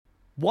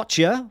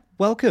Watcher,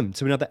 welcome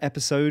to another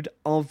episode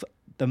of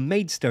the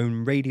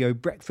Maidstone Radio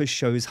Breakfast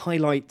Show's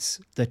highlights,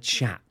 The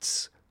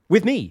Chats.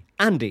 With me,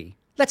 Andy.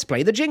 Let's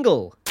play the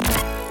jingle.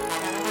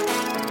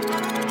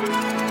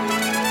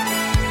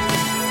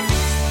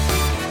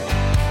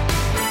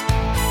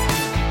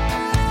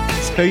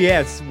 So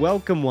yes,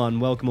 welcome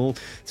all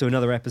to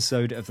another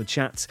episode of The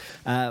Chats.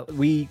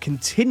 We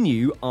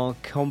continue our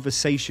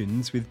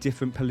conversations with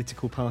different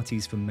political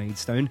parties from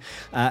Maidstone.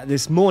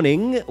 This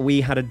morning we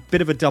had a bit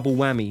of a double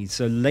whammy,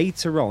 so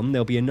later on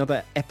there'll be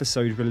another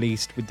episode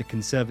released with the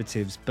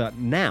Conservatives, but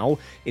now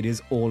it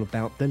is all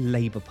about the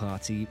Labour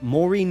Party.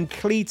 Maureen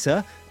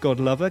Cleator, God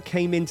love her,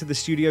 came into the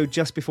studio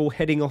just before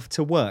heading off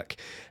to work,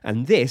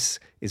 and this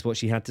is what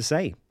she had to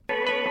say.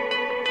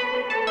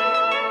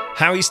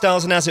 Harry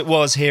Styles and As It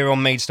Was here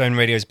on Maidstone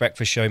Radio's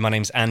Breakfast Show. My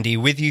name's Andy,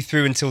 with you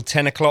through until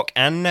 10 o'clock.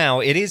 And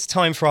now it is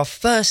time for our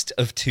first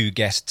of two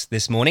guests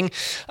this morning.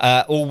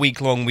 All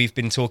week long we've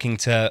been talking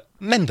to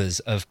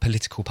members of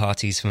political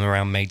parties from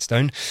around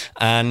Maidstone.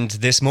 And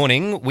this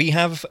morning we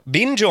have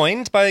been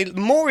joined by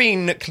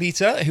Maureen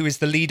Cleator, who is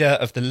the leader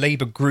of the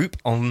Labour group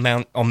on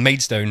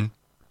Maidstone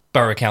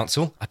Borough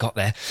Council. I got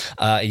there.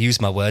 I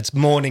used my words.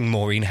 Morning,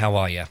 Maureen. How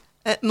are you?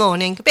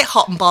 Morning. A bit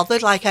hot and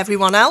bothered like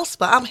everyone else,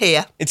 but I'm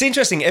here. It's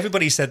interesting.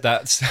 Everybody said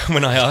that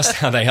when I asked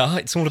how they are.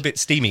 It's all a bit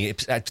steamy,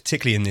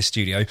 particularly in this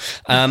studio.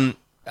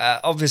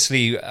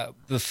 Obviously,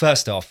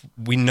 first off,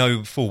 we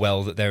know full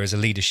well that there is a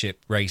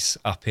leadership race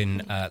up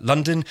in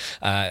London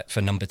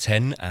for number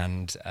 10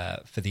 and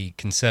for the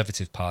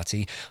Conservative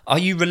Party. Are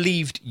you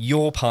relieved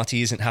your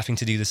party isn't having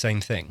to do the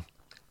same thing?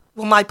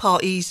 Well, my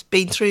party's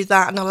been through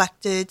that and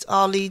elected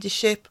our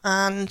leadership,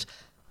 and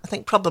I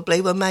think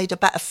probably we're made a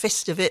better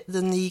fist of it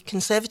than the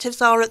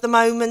Conservatives are at the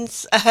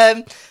moment.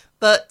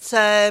 But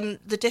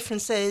the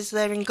difference is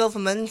they're in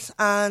government,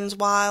 and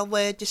while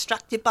we're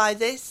distracted by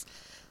this,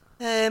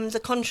 the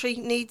country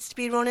needs to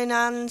be running.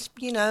 And,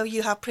 you know,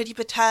 you have Priti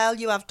Patel,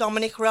 you have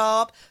Dominic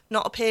Raab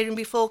not appearing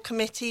before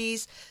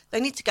committees.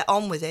 They need to get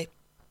on with it.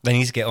 They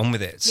need to get on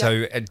with it.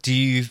 So do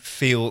you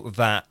feel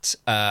that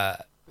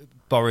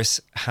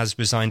Boris has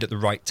resigned at the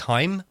right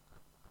time?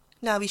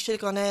 No, he should have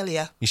gone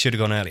earlier. He should have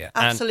gone earlier.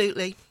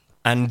 Absolutely.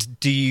 And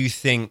do you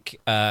think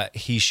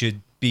he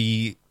should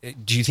be?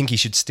 Do you think he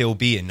should still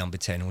be in number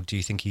 10, or do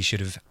you think he should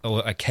have,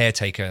 or a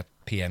caretaker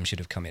PM should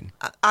have come in?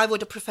 I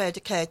would have preferred a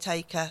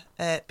caretaker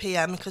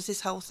PM, because this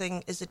whole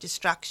thing is a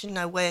distraction.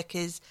 No work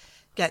is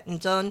getting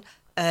done.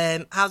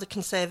 How the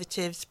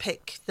Conservatives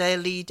pick their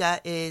leader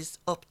is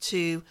up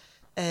to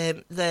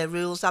their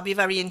rules. I'll be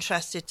very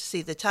interested to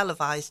see the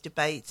televised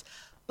debate.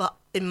 But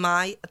in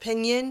my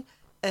opinion,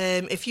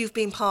 if you've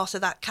been part of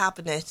that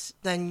cabinet,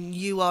 then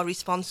you are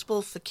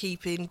responsible for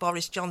keeping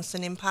Boris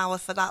Johnson in power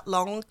for that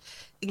long,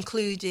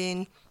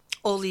 including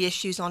all the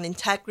issues on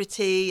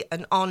integrity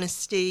and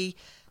honesty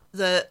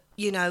that,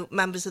 you know,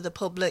 members of the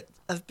public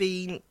have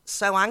been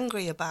so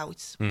angry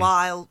about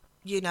while,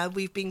 you know,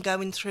 we've been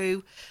going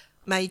through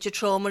major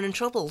trauma and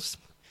troubles.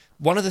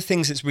 One of the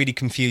things that's really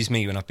confused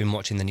me when I've been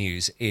watching the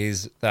news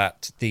is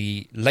that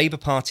the Labour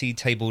Party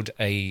tabled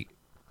a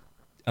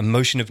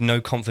motion of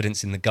no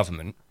confidence in the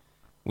government,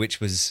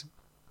 which was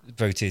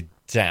voted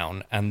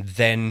down, and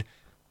then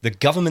the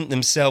government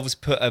themselves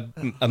put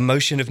a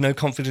motion of no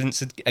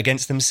confidence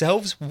against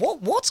themselves.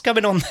 What's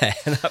going on there?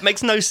 That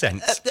makes no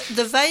sense.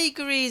 The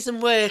vagaries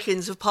and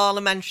workings of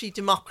parliamentary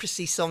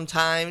democracy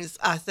sometimes,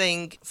 I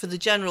think, for the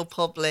general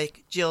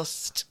public,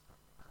 just,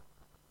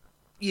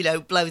 you know,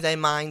 blow their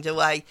mind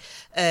away.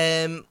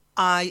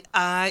 I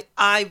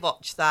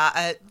watched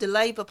that. The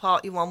Labour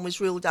Party one was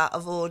ruled out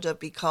of order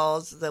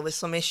because there were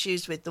some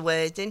issues with the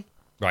wording.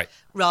 Right.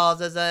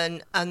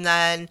 And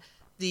then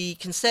the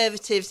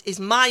Conservatives, is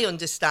my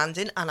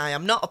understanding, and I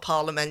am not a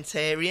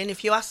parliamentarian.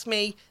 If you ask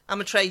me, I'm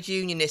a trade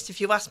unionist.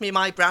 If you ask me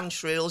my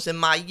branch rules and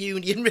my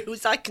union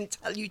rules, I can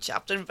tell you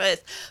chapter and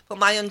verse. But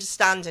my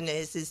understanding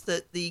is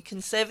that the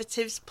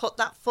Conservatives put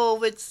that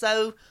forward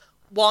so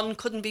one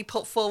couldn't be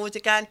put forward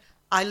again.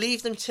 I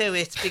leave them to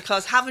it,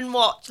 because having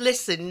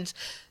listened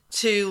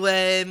to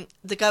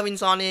the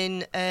goings-on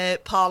in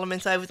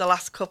Parliament over the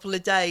last couple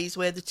of days,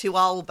 where the two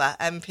Alba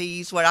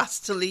MPs were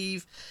asked to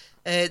leave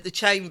the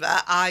chamber,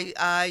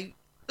 I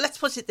let's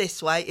put it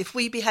this way: if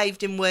we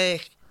behaved in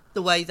work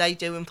the way they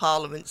do in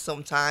Parliament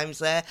sometimes,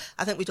 I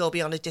think we'd all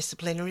be on a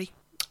disciplinary.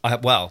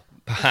 Well,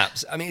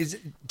 perhaps. I mean, it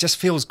just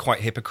feels quite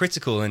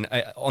hypocritical. And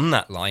on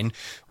that line,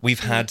 we've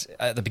had,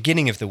 at the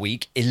beginning of the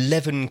week,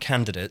 11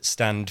 candidates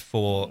stand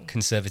for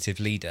Conservative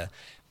leader.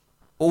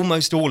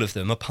 Almost all of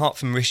them, apart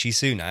from Rishi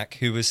Sunak,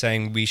 who was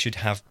saying we should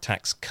have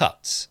tax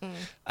cuts.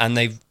 And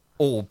they've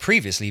all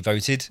previously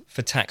voted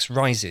for tax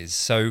rises.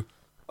 So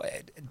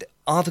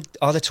are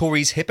the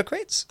Tories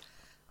hypocrites?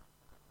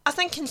 I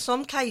think in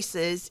some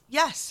cases,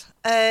 yes.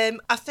 I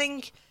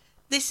think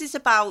this is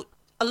about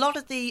a lot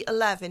of the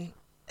 11.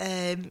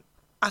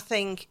 I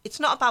think it's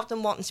not about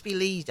them wanting to be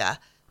leader.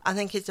 I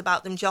think it's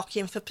about them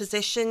jockeying for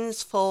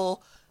positions for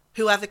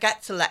whoever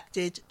gets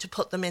elected to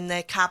put them in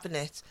their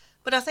cabinet.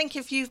 But I think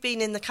if you've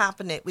been in the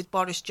cabinet with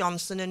Boris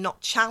Johnson and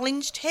not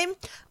challenged him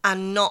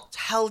and not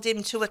held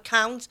him to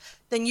account,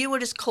 then you are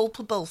as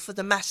culpable for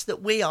the mess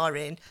that we are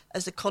in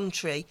as a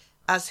country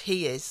as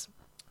he is.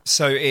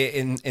 So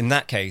in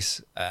that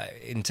case,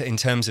 in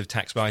terms of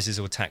tax rises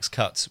or tax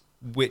cuts,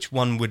 which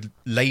one would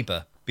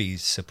Labour be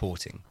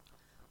supporting?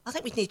 I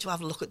think we need to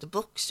have a look at the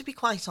books, to be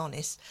quite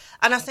honest.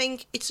 And I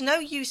think it's no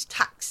use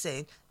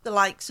taxing the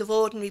likes of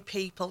ordinary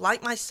people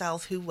like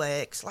myself who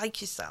works, like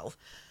yourself.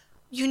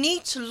 You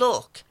need to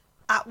look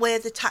at where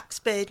the tax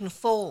burden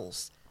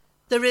falls.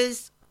 There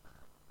is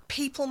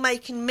people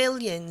making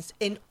millions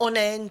in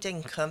unearned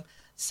income.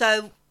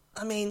 So,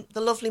 I mean,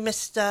 the lovely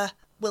Mr.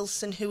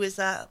 Wilson, who has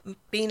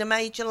been a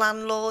major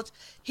landlord,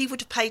 he would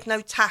have paid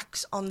no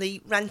tax on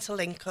the rental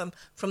income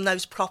from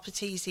those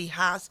properties he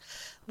has.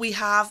 We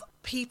have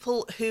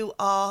people who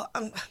are,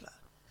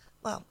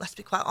 well, let's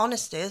be quite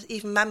honest here,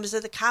 even members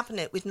of the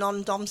cabinet with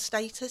non-dom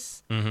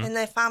status in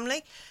their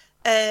family.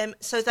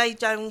 So they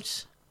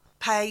don't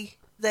pay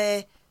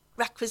their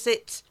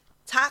requisite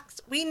tax.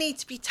 We need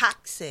to be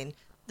taxing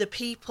the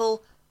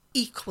people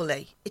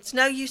equally. It's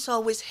no use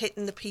always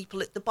hitting the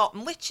people at the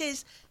bottom, which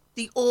is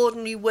the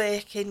ordinary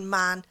working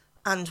man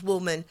and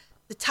woman.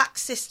 The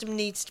tax system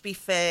needs to be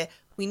fair.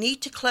 We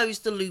need to close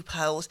the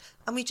loopholes,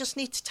 and we just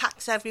need to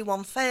tax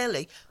everyone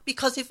fairly,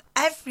 because if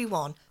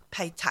everyone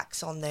paid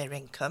tax on their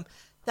income,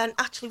 then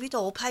actually we'd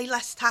all pay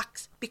less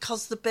tax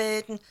because the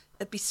burden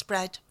would be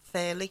spread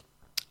fairly.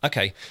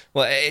 Okay,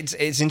 well,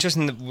 it's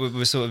interesting that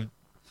we're sort of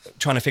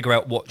trying to figure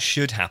out what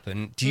should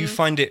happen. Do you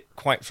find it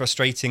quite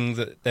frustrating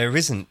that there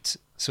isn't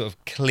sort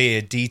of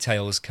clear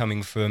details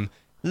coming from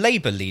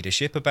Labour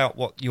leadership about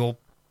what your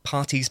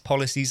party's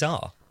policies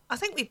are? I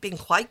think we've been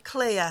quite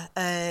clear,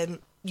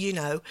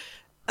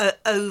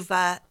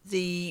 over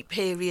the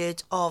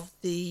period of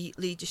the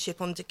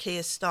leadership under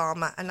Keir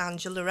Starmer and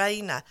Angela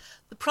Rayner.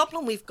 The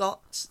problem we've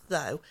got,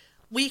 though,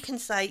 we can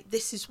say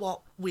this is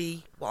what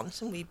we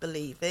want and we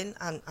believe in,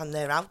 and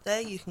they're out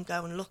there, you can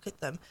go and look at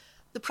them.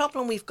 The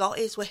problem we've got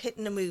is we're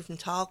hitting a moving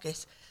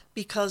target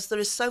because there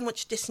is so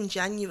much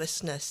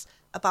disingenuousness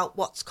about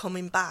what's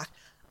coming back.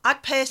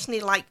 I'd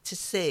personally like to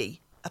see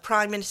a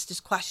Prime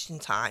Minister's question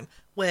time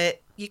where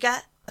you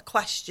get a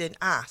question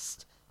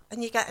asked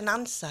and you get an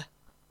answer.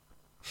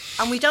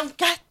 And we don't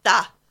get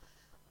that.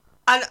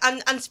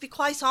 And to be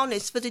quite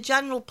honest, for the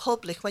general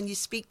public, when you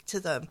speak to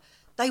them,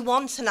 they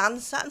want an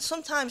answer, and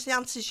sometimes the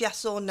answer is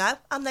yes or no,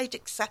 and they'd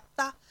accept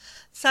that.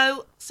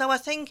 So I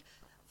think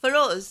for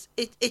us,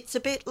 it's a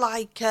bit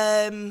like,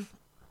 and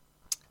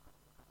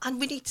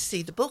we need to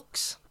see the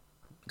books,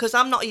 because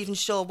I'm not even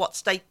sure what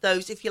state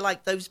those, if you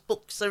like, those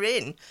books are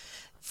in,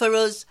 for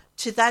us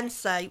to then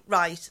say,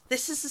 right,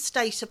 this is the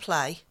state of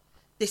play,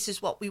 this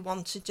is what we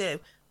want to do.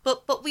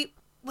 But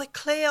we're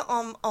clear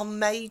on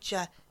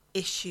major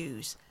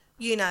issues.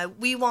 You know,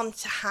 we want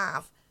to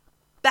have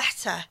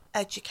better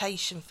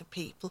education for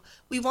people.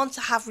 We want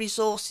to have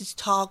resources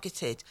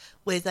targeted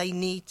where they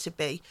need to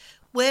be.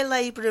 Where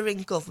Labour are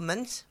in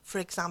government, for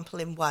example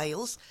in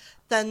Wales,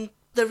 then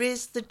there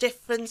is the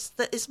difference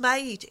that is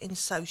made in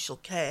social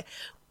care.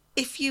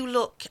 If you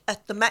look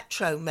at the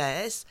metro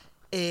mayors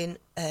in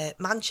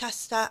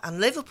Manchester and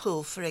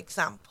Liverpool, for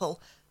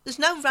example, there's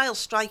no rail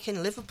strike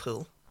in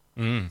Liverpool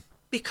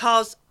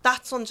because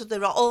that's under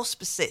the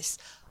auspices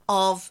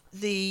of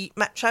the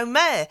metro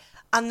mayor,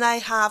 and they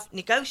have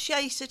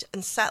negotiated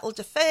and settled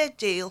a fair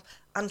deal,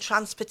 and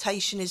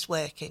transportation is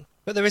working.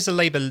 But there is a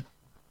Labour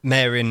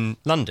mayor in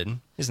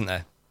London, isn't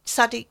there?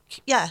 Sadiq,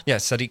 yeah. Yeah,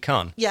 Sadiq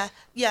Khan.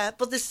 Yeah,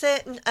 but there's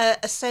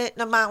a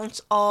certain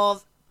amount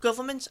of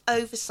government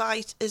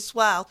oversight as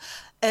well.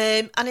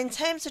 And in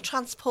terms of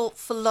Transport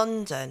for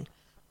London,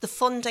 the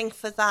funding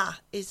for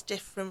that is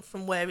different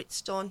from where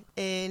it's done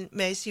in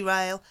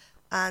Merseyrail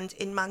and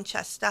in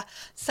Manchester.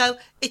 So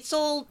it's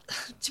all,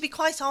 to be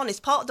quite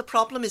honest, part of the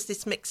problem is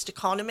this mixed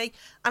economy.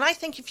 And I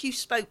think if you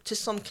spoke to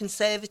some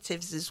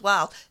Conservatives as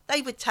well,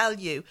 they would tell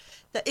you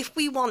that if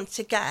we want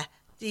to get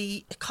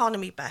the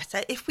economy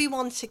better, if we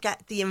want to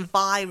get the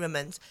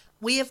environment,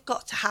 we have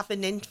got to have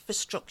an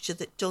infrastructure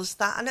that does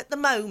that. And at the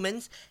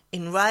moment,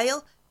 in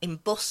rail, in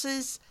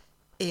buses,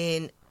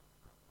 in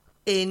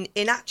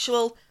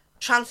actual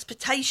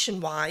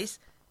transportation-wise,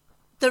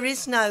 there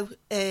is no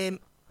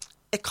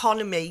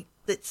economy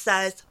that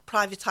says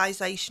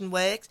privatisation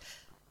works.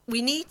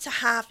 We need to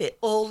have it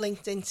all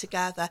linked in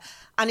together,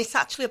 and it's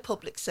actually a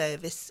public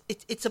service.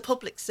 It's a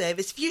public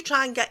service. If you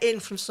try and get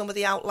in from some of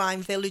the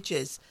outlying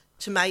villages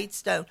to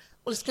Maidstone,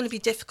 well, it's going to be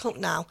difficult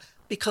now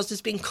because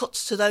there's been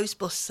cuts to those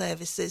bus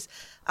services.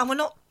 And we're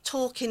not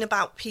talking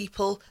about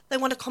people, they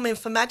want to come in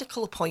for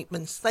medical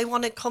appointments. They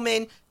want to come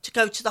in to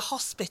go to the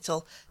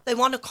hospital. They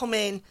want to come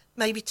in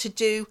maybe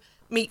to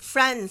meet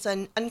friends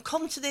and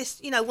come to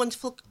this,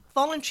 wonderful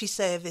voluntary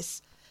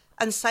service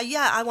and say,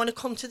 yeah, I want to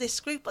come to this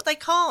group. But they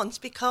can't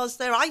because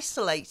they're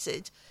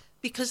isolated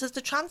because of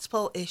the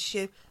transport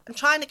issue. And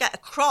trying to get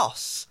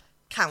across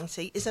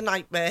county is a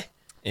nightmare.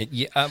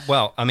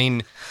 Well, I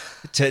mean,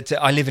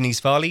 I live in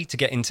East Farleigh. To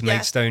get into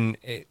Maidstone,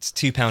 it's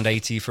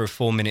 £2.80 for a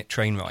 4-minute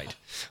train ride.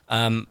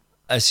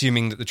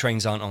 assuming that the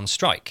trains aren't on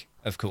strike,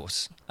 of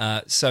course.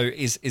 So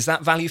is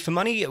that value for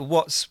money?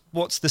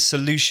 What's the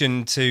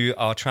solution to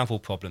our travel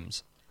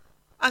problems?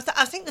 I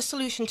think the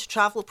solution to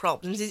travel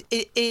problems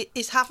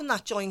is having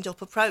that joined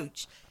up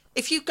approach.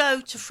 If you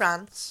go to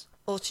France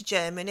or to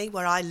Germany,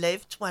 where I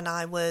lived when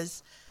I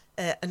was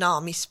an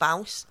army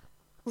spouse,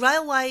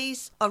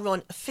 railways are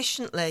run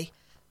efficiently,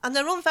 and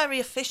they're run very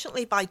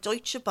efficiently by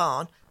Deutsche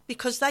Bahn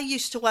because they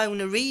used to own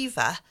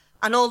Arriva,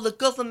 and all the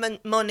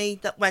government money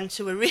that went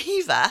to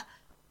Arriva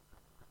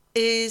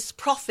is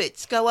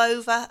profits go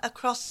over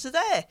across to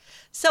there.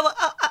 So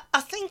I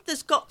think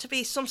there's got to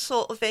be some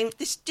sort of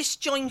this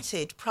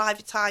disjointed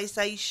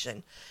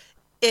privatisation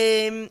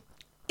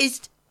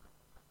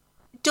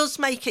does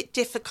make it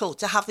difficult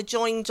to have a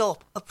joined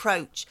up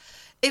approach.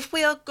 If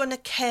we are going to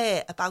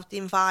care about the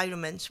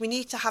environment, we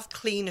need to have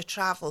cleaner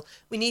travel.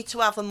 We need to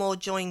have a more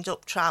joined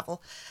up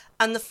travel.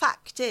 And the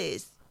fact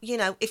is, you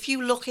know, if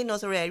you look in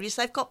other areas,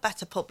 they've got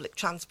better public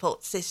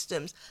transport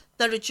systems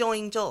that are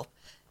joined up.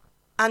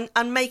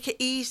 And make it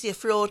easier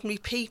for ordinary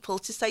people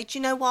to say, do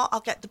you know what, I'll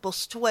get the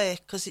bus to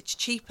work because it's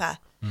cheaper.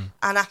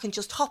 And I can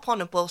just hop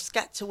on a bus,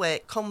 get to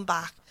work, come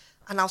back,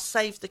 and I'll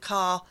save the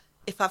car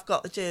if I've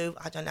got to do,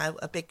 I don't know,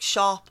 a big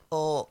shop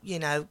or, you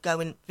know, go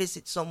and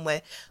visit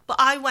somewhere. But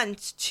I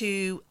went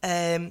to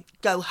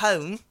go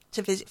home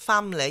to visit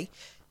family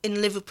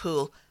in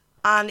Liverpool,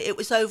 and it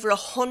was over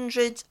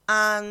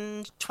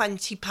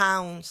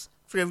 £120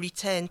 for a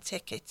return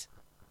ticket.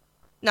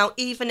 Now,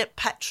 even at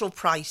petrol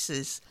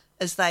prices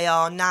as they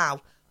are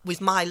now,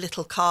 with my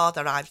little car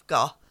that I've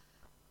got,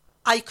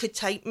 I could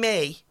take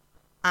me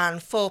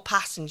and 4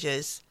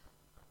 passengers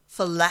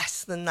for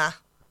less than that.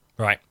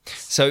 Right.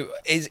 So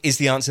is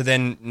the answer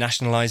then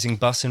nationalising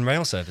bus and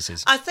rail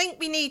services? I think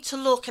we need to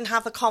look and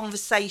have a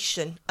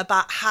conversation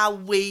about how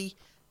we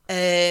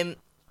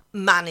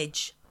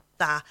manage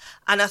that.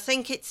 And I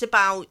think it's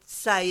about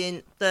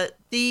saying that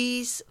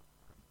these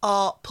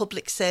are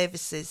public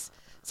services.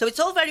 So it's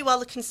all very well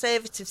the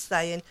Conservatives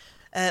saying,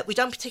 we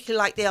don't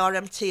particularly like the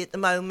RMT at the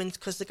moment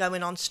because they're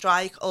going on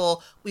strike,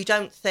 or we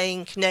don't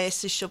think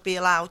nurses should be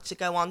allowed to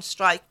go on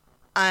strike,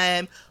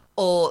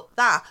 or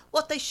that.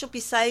 What they should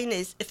be saying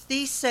is, if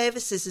these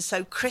services are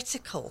so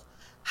critical,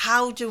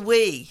 how do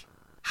we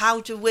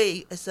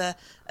as a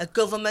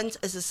government,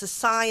 as a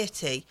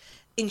society,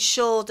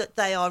 ensure that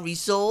they are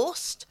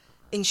resourced,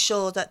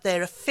 ensure that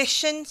they're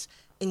efficient,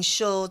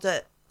 ensure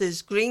that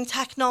there's green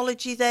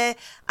technology there,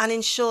 and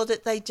ensure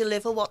that they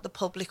deliver what the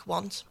public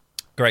want?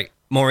 Great.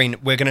 Maureen,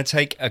 we're going to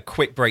take a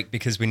quick break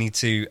because we need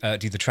to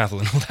do the travel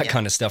and all that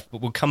kind of stuff.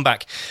 But we'll come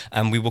back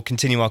and we will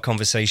continue our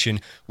conversation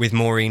with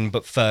Maureen.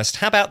 But first,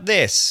 how about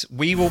this?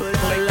 We will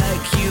play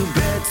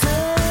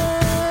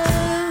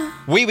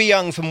We Were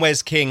Young from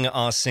Wes King,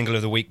 our single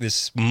of the week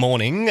this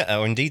morning,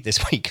 or indeed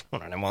this week. I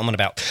don't know what I'm on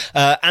about.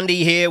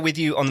 Andy here with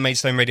you on the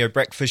Maidstone Radio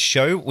Breakfast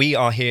Show. We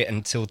are here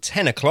until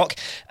 10 o'clock.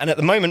 And at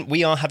the moment,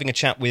 we are having a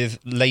chat with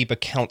Labour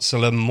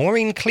councillor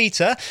Maureen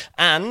Cleator.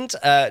 And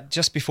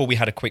just before we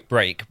had a quick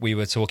break, we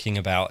were talking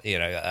about,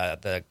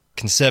 the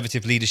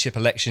Conservative leadership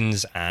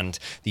elections and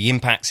the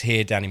impacts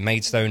here down in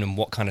Maidstone and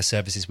what kind of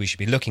services we should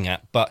be looking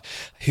at. But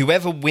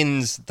whoever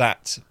wins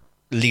that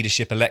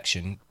leadership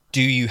election,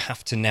 do you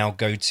have to now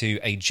go to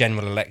a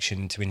general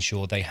election to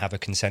ensure they have a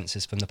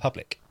consensus from the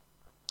public?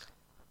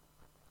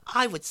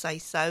 I would say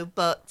so,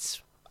 but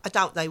I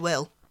doubt they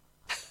will.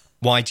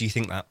 Why do you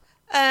think that?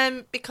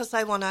 Because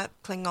they want to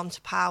cling on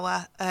to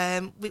power.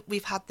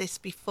 We've had this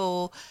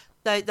before.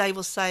 They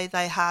will say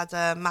they had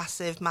a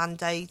massive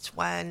mandate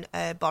when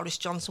Boris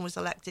Johnson was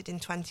elected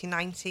in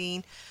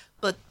 2019.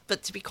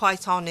 But to be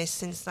quite honest,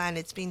 since then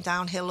it's been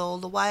downhill all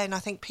the way. And I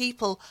think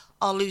people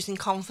are losing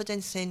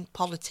confidence in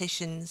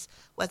politicians,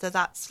 whether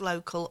that's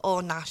local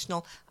or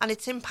national. And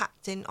it's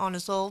impacting on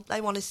us all.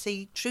 They want to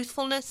see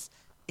truthfulness,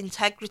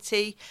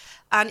 integrity.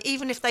 And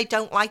even if they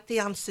don't like the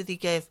answer they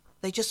give,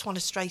 they just want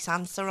a straight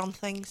answer on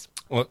things.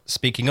 Well,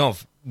 speaking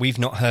of, we've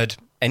not heard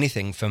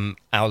anything from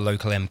our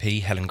local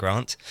MP, Helen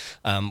Grant.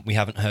 We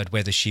haven't heard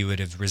whether she would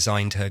have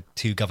resigned her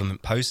 2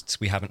 government posts.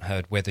 We haven't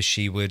heard whether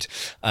she would...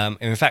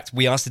 in fact,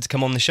 we asked her to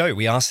come on the show.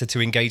 We asked her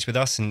to engage with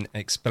us and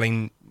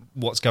explain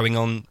what's going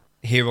on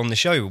here on the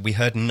show. We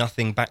heard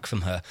nothing back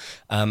from her.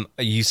 Are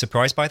you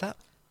surprised by that?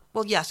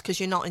 Well, yes, because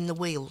you're not in the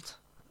Weald.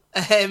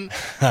 I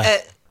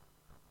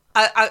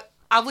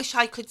wish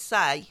I could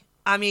say.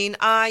 I mean,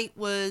 I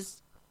was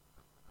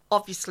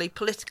obviously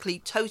politically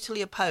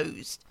totally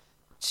opposed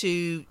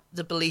to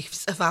the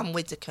beliefs of Anne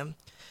Widdecombe.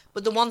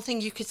 But the one thing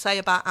you could say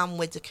about Anne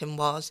Widdecombe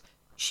was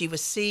she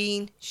was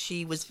seen,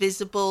 she was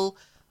visible.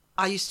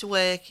 I used to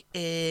work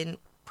in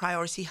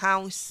Priority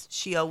House.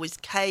 She always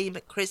came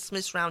at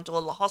Christmas round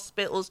all the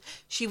hospitals.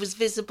 She was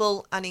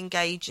visible and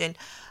engaging.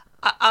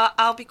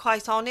 I'll be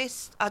quite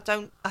honest, I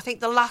think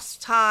the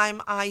last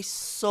time I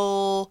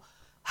saw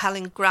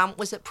Helen Grant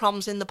was at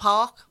Proms in the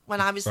Park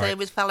when I was there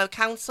with fellow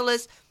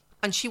councillors,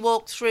 and she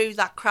walked through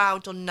that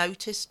crowd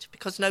unnoticed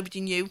because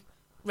nobody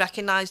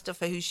recognised her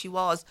for who she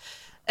was.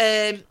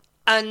 And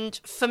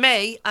for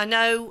me, I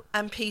know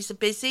MPs are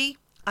busy.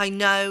 I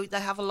know they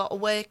have a lot of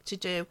work to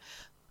do.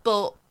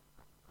 But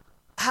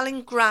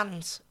Helen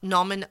Grant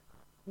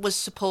was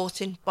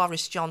supporting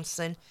Boris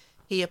Johnson.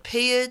 He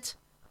appeared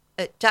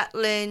at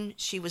Detlin.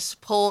 She was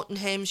supporting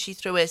him. She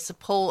threw her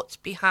support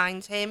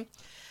behind him.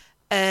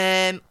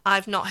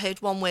 I've not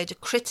heard one word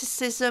of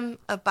criticism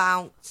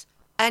about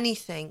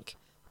anything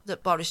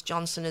that Boris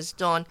Johnson has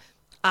done.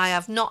 I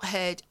have not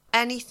heard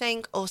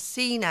anything or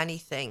seen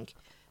anything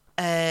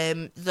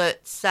that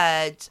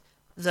said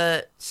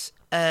that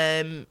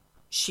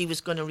she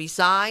was going to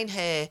resign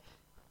her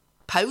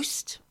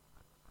post.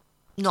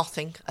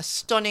 Nothing. A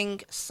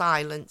stunning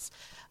silence.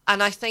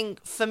 And I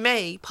think for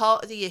me,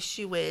 part of the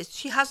issue is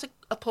she has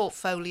a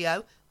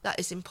portfolio that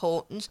is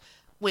important,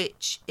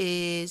 which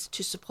is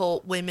to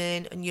support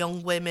women and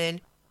young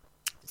women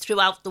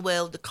throughout the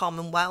world, the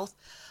Commonwealth.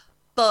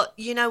 But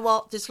you know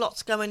what? There's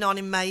lots going on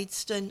in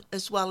Maidstone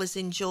as well as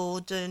in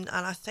Jordan.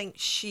 And I think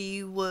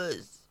she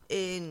was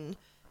in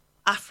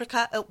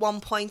Africa at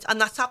one point. And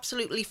that's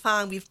absolutely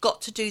fine. We've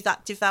got to do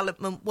that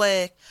development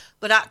work.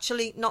 But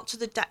actually not to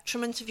the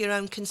detriment of your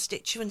own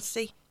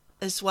constituency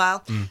as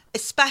well.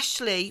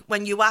 Especially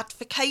when you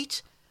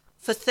advocate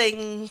for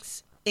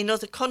things in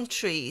other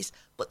countries,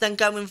 but then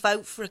go and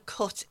vote for a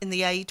cut in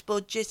the aid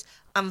budget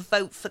and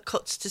vote for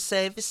cuts to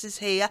services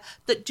here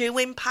that do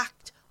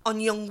impact on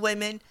young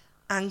women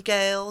and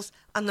girls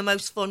and the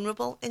most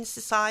vulnerable in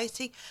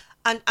society.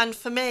 And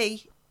for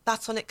me,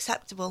 that's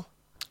unacceptable.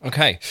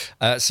 Okay,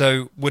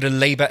 so would a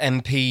Labour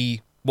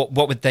MP, what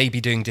would they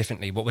be doing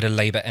differently? What would a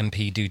Labour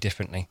MP do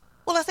differently?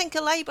 Well, I think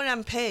a Labour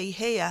MP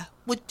here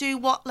would do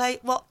what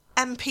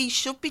MPs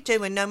should be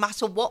doing, no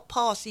matter what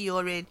party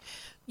you're in.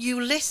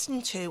 You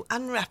listen to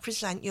and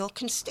represent your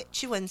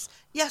constituents.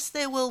 Yes,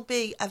 there will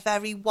be a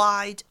very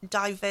wide,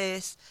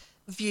 diverse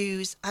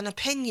views and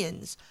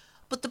opinions,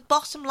 but the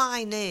bottom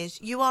line is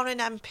you are an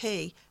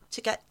MP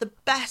to get the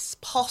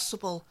best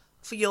possible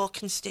for your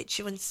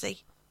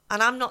constituency,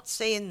 and I'm not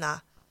seeing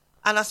that.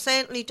 And I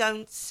certainly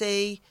don't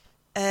see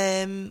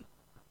her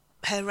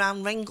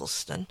around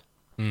Ringleston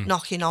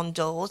knocking on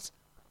doors.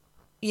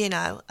 You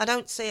know, I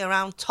don't see her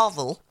around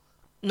Tovel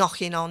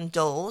knocking on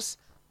doors.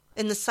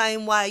 In the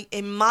same way,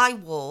 in my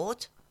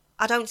ward,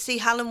 I don't see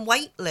Helen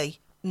Whately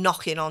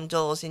knocking on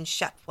doors in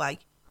Shepway.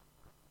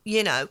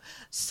 You know,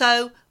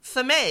 so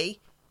for me,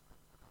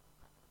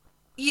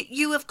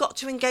 you have got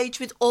to engage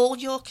with all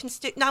your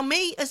constituents. Now,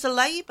 me as a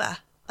Labour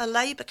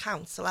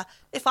councillor,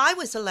 if I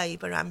was a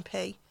Labour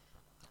MP,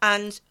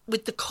 and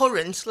with the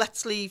current,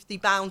 let's leave the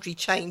boundary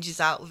changes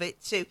out of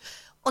it too,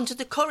 under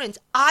the current,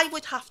 I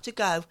would have to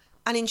go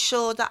and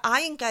ensure that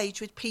I engage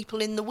with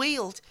people in the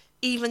Weald,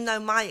 even though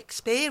my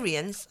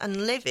experience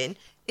and living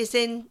is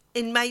in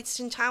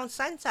Maidstone Town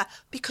Centre,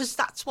 because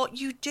that's what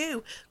you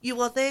do.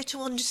 You are there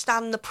to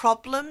understand the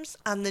problems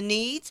and the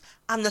needs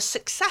and the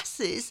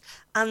successes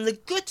and the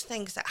good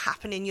things that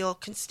happen in your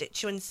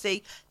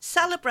constituency,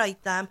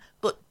 celebrate them,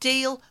 but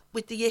deal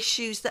with the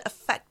issues that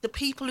affect the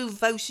people who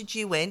voted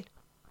you in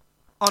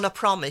on a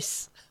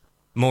promise.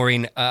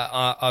 Maureen,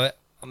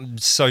 I'm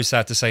so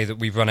sad to say that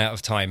we've run out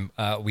of time.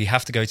 We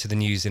have to go to the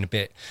news in a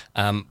bit.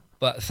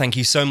 But thank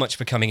you so much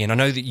for coming in. I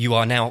know that you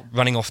are now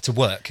running off to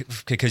work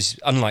because,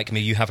 unlike me,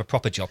 you have a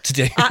proper job to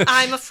do.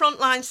 I'm a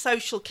frontline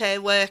social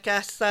care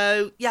worker.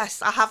 So,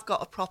 yes, I have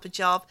got a proper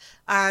job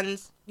and,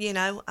 you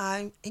know,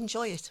 I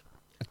enjoy it.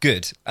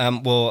 Good.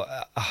 Well,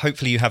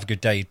 hopefully you have a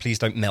good day. Please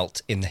don't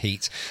melt in the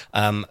heat.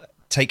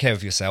 Take care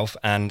of yourself,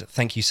 and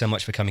thank you so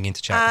much for coming in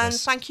to chat with us.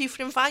 And thank you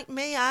for inviting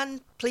me,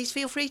 and please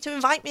feel free to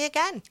invite me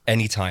again.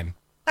 Anytime.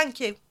 Thank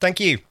you.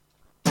 Thank you.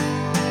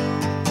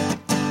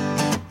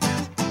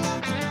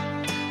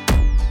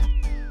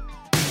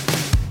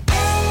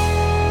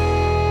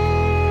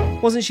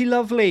 Wasn't she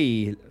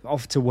lovely?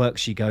 Off to work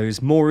she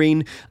goes.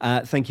 Maureen,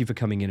 thank you for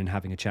coming in and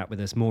having a chat with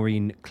us.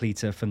 Maureen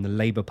Cleator from the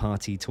Labour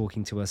Party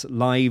talking to us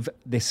live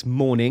this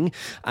morning.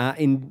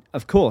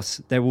 Of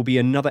course, there will be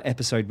another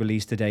episode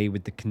released today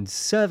with the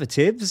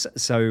Conservatives,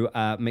 so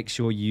make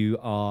sure you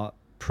are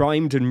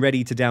primed and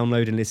ready to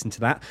download and listen to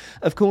that.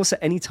 Of course, at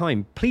any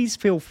time, please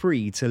feel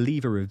free to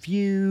leave a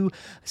review,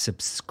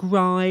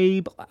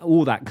 subscribe,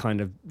 all that kind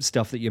of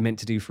stuff that you're meant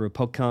to do for a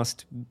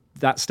podcast.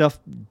 That stuff,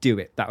 do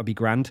it. That would be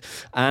grand.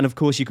 And of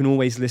course, you can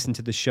always listen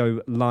to the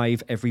show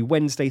live every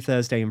Wednesday,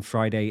 Thursday and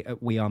Friday at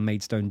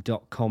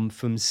wearemaidstone.com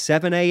from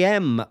 7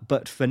 a.m.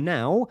 But for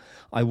now,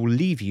 I will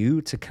leave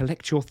you to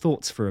collect your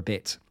thoughts for a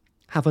bit.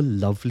 Have a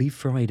lovely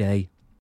Friday.